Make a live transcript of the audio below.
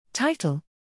Title: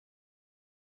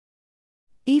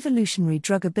 Evolutionary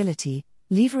Druggability,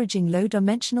 Leveraging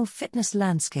Low-Dimensional Fitness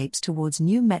Landscapes Towards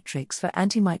New Metrics for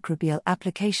Antimicrobial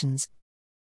Applications.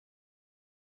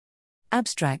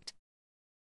 Abstract: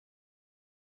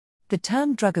 The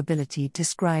term druggability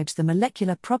describes the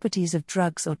molecular properties of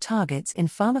drugs or targets in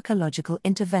pharmacological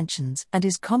interventions and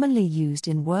is commonly used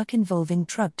in work involving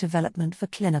drug development for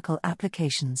clinical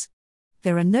applications.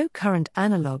 There are no current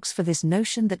analogues for this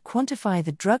notion that quantify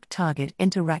the drug-target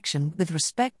interaction with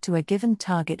respect to a given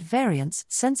target variance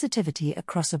sensitivity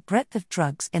across a breadth of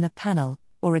drugs in a panel,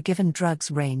 or a given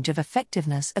drug's range of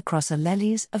effectiveness across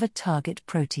alleles of a target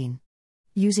protein.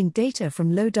 Using data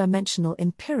from low-dimensional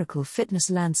empirical fitness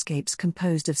landscapes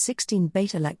composed of 16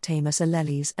 beta-lactamous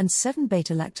alleles and 7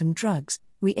 beta-lactam drugs,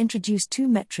 we introduce two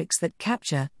metrics that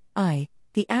capture I.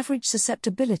 The average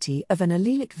susceptibility of an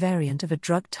allelic variant of a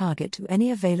drug target to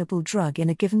any available drug in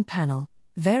a given panel,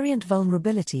 variant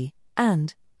vulnerability,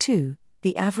 and 2.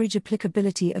 The average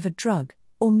applicability of a drug,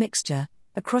 or mixture,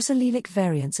 across allelic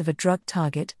variants of a drug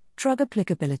target, drug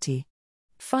applicability.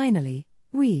 Finally,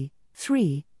 we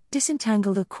 3.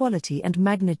 Disentangle the quality and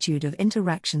magnitude of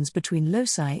interactions between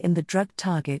loci in the drug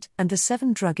target and the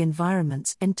 7 drug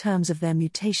environments in terms of their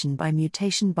mutation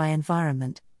by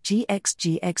environment,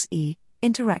 GXGXE,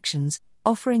 interactions,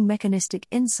 offering mechanistic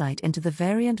insight into the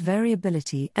variant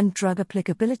variability and drug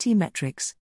applicability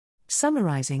metrics.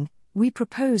 Summarizing, we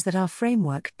propose that our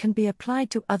framework can be applied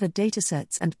to other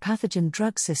datasets and pathogen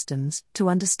drug systems to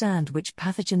understand which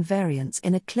pathogen variants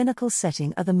in a clinical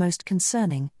setting are the most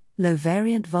concerning, low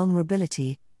variant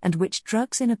vulnerability, and which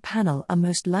drugs in a panel are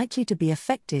most likely to be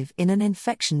effective in an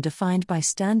infection defined by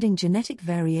standing genetic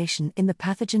variation in the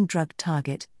pathogen drug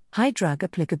target, high drug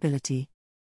applicability.